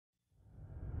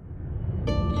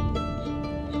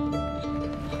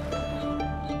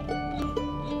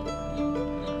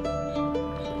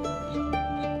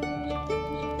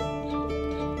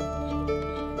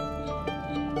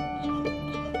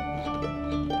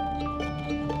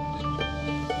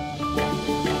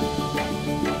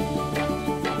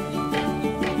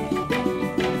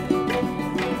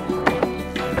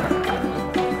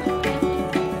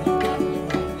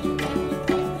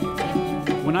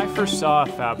first saw a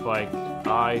fat bike,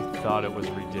 I thought it was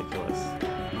ridiculous.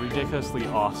 Ridiculously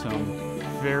awesome,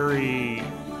 very,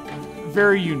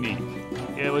 very unique.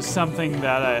 It was something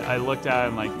that I looked at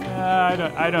and like,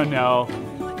 I don't know.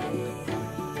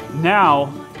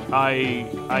 Now,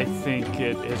 I think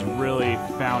it has really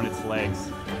found its legs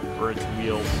or its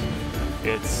wheels.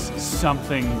 It's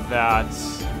something that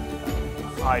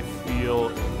I feel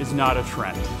is not a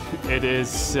trend. It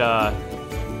is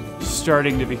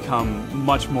starting to become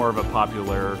much more of a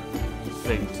popular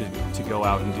thing to go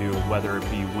out and do, whether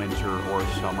it be winter or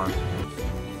summer.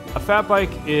 A fat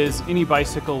bike is any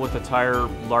bicycle with a tire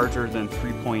larger than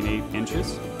 3.8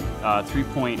 inches.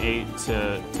 3.8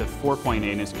 to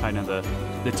 4.8 is kind of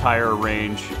the tire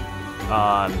range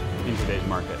in today's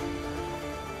market.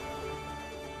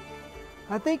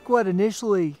 I think what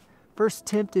initially first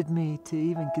tempted me to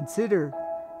even consider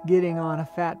getting on a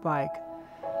fat bike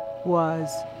was,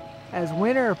 as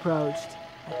winter approached,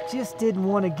 I just didn't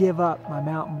want to give up my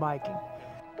mountain biking.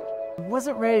 I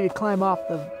wasn't ready to climb off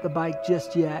the bike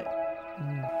just yet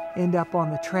and end up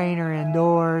on the trainer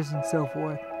indoors and so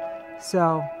forth.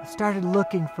 So I started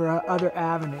looking for other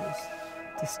avenues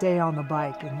to stay on the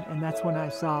bike, and that's when I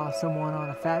saw someone on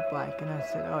a fat bike, and I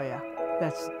said, oh yeah,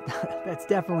 that's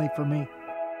definitely for me.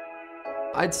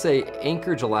 I'd say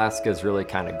Anchorage, Alaska is really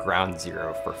kind of ground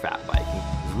zero for fat biking.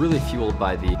 It was really fueled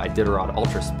by the Iditarod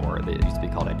Ultra Sport. It used to be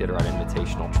called Iditarod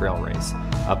Invitational Trail Race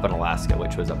up in Alaska,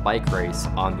 which was a bike race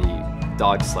on the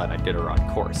dog sled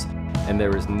Iditarod course. And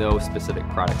there was no specific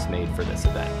products made for this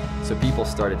event. So people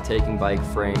started taking bike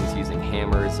frames, using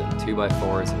hammers and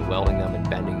 2x4s and welding them and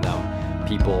bending them.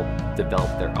 People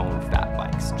developed their own fat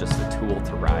bikes, just a tool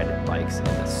to ride bikes in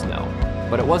the snow.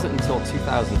 But it wasn't until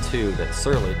 2002 that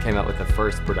Surly came out with the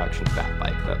first production fat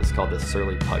bike that was called the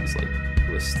Surly Pugsley.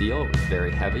 It was steel, it was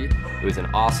very heavy, it was an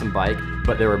awesome bike,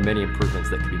 but there were many improvements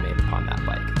that could be made upon that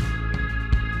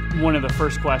bike. One of the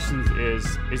first questions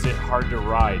is it hard to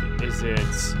ride? Is it,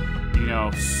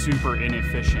 super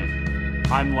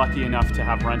inefficient? I'm lucky enough to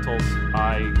have rentals.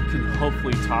 I can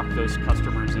hopefully talk those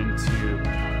customers into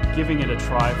giving it a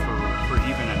try for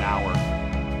even an hour.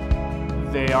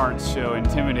 They aren't so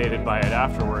intimidated by it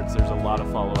afterwards. There's a lot of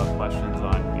follow-up questions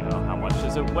on, how much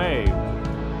does it weigh?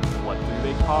 What do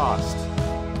they cost?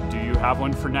 Do you have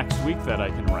one for next week that I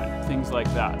can rent? Things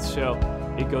like that. So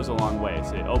it goes a long way.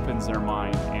 It opens their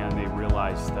mind and they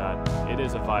realize that it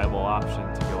is a viable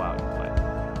option to go out and play.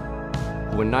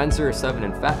 When 907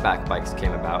 and Fatback bikes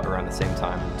came about around the same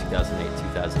time in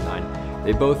 2008-2009,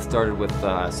 they both started with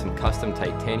some custom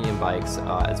titanium bikes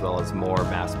as well as more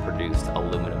mass-produced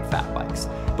aluminum fat bikes.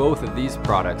 Both of these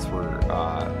products were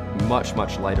much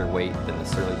lighter weight than the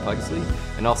Surly Pugsley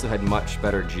and also had much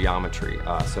better geometry,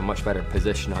 so much better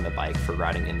position on the bike for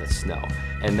riding in the snow.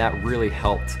 And that really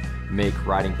helped make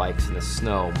riding bikes in the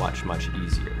snow much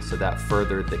easier. So that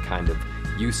furthered the kind of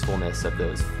usefulness of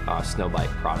those snow bike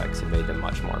products and made them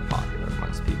much more popular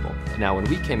amongst people. Now when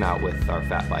we came out with our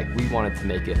fat bike, we wanted to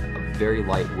make it a very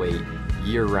lightweight,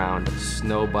 year-round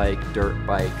snow bike, dirt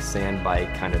bike, sand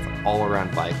bike, kind of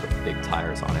all-around bike with big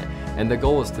tires on it. And the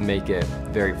goal is to make it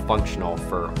very functional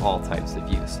for all types of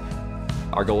use.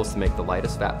 Our goal is to make the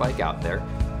lightest fat bike out there.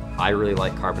 I really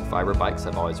like carbon fiber bikes.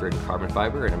 I've always ridden carbon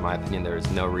fiber, and in my opinion, there is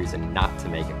no reason not to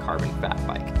make a carbon fat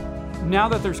bike. Now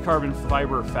that there's carbon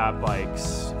fiber fat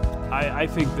bikes, I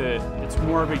think that it's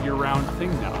more of a year-round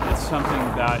thing now. It's something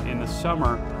that in the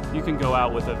summer, you can go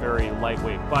out with a very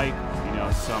lightweight bike.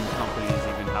 Some companies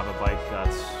even have a bike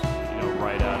that's,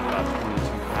 right at about 22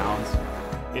 pounds.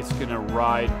 It's gonna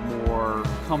ride more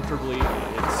comfortably.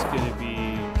 It's gonna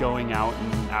be going out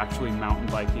and actually mountain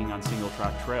biking on single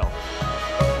track trail.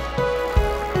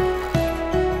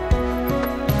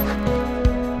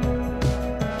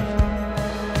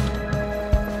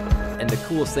 And the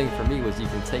coolest thing for me was you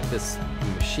can take this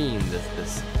machine,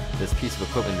 this piece of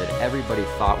equipment that everybody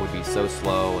thought would be so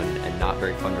slow and not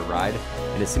very fun to ride,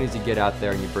 and as soon as you get out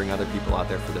there and you bring other people out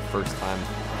there for the first time,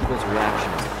 people's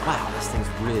reaction is, wow, this thing's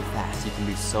really fast, you can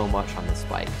do so much on this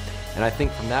bike. And I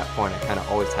think from that point I kind of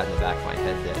always had in the back of my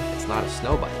head that it's not a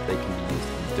snow bike. They can be used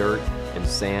in dirt and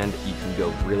sand. You can go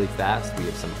really fast. We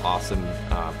have some awesome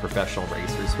professional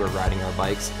racers who are riding our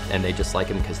bikes, and they just like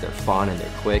them because they're fun and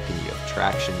they're quick and you have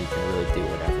traction. You can really do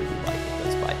whatever you like with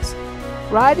those bikes.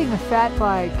 Riding a fat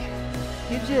bike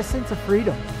gives you a sense of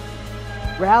freedom.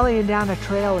 Rallying down a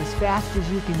trail as fast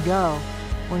as you can go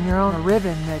when you're on a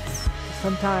ribbon that's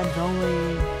sometimes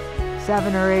only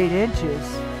 7 or 8 inches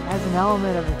has an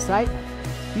element of excitement.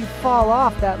 If you fall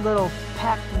off that little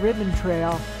packed ribbon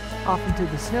trail off into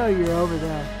the snow, you're over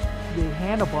the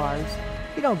handlebars.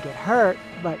 You don't get hurt,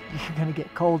 but you're going to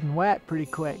get cold and wet pretty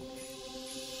quick.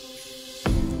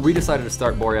 we decided to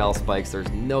start Borealis Bikes,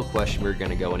 there's no question we were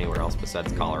going to go anywhere else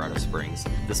besides Colorado Springs.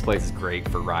 This place is great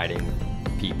for riding,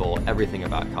 people, everything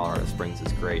about Colorado Springs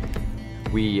is great.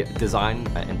 We design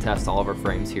and test all of our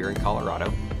frames here in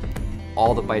Colorado.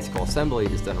 All the bicycle assembly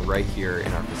is done right here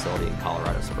in our facility in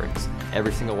Colorado Springs.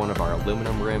 Every single one of our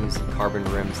aluminum rims, carbon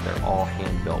rims, they're all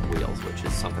hand-built wheels, which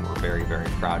is something we're very, very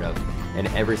proud of. And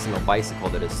every single bicycle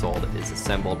that is sold is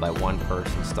assembled by one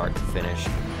person, start to finish.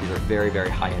 These are very, very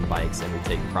high-end bikes, and we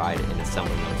take pride in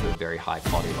assembling them to a very high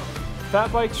quality level.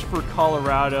 Fat bikes for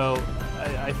Colorado,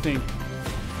 I think,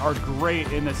 are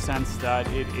great in the sense that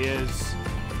it is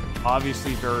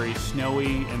obviously very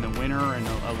snowy in the winter in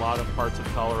a lot of parts of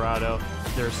Colorado.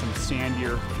 There's some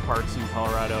sandier parts in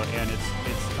Colorado, and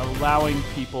it's allowing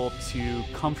people to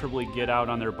comfortably get out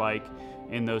on their bike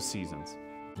in those seasons.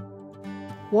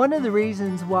 One of the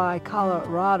reasons why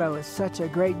Colorado is such a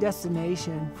great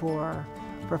destination for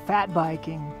fat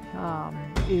biking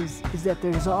is that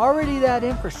there's already that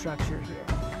infrastructure here.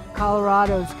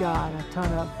 Colorado's got a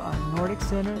ton of Nordic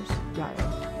centers, got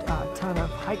a ton of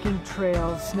hiking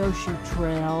trails, snowshoe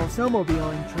trails,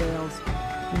 snowmobiling trails,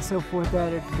 and so forth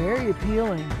that are very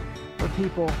appealing for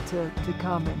people to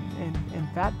come and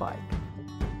fat bike.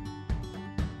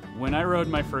 When I rode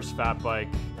my first fat bike,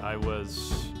 I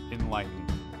was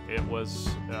enlightened. It was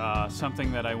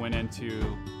something that I went into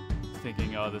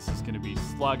thinking, oh, this is going to be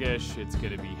sluggish, it's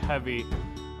going to be heavy.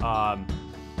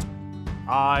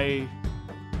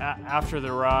 After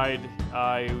the ride,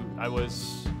 I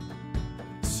was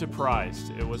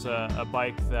surprised. It was a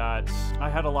bike that I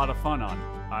had a lot of fun on.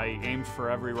 I aimed for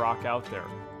every rock out there.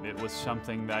 It was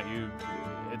something that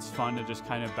it's fun to just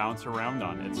kind of bounce around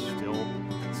on. It's still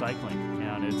cycling,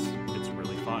 and it's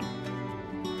really fun.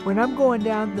 When I'm going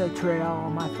down the trail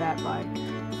on my fat bike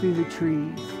through the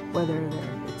trees, whether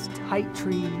it's tight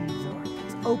trees or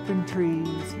it's open trees,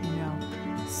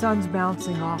 sun's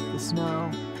bouncing off the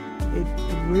snow, it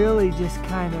really just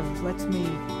kind of lets me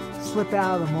slip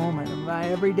out of the moment of my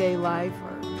everyday life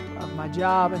or of my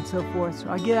job and so forth. So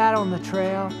I get out on the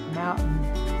trail, I'm out in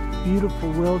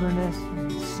beautiful wilderness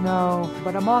and snow,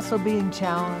 but I'm also being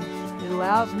challenged. It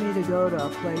allows me to go to a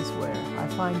place where I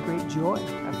find great joy,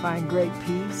 I find great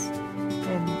peace,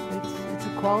 and it's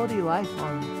a quality life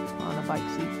on a bike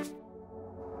seat.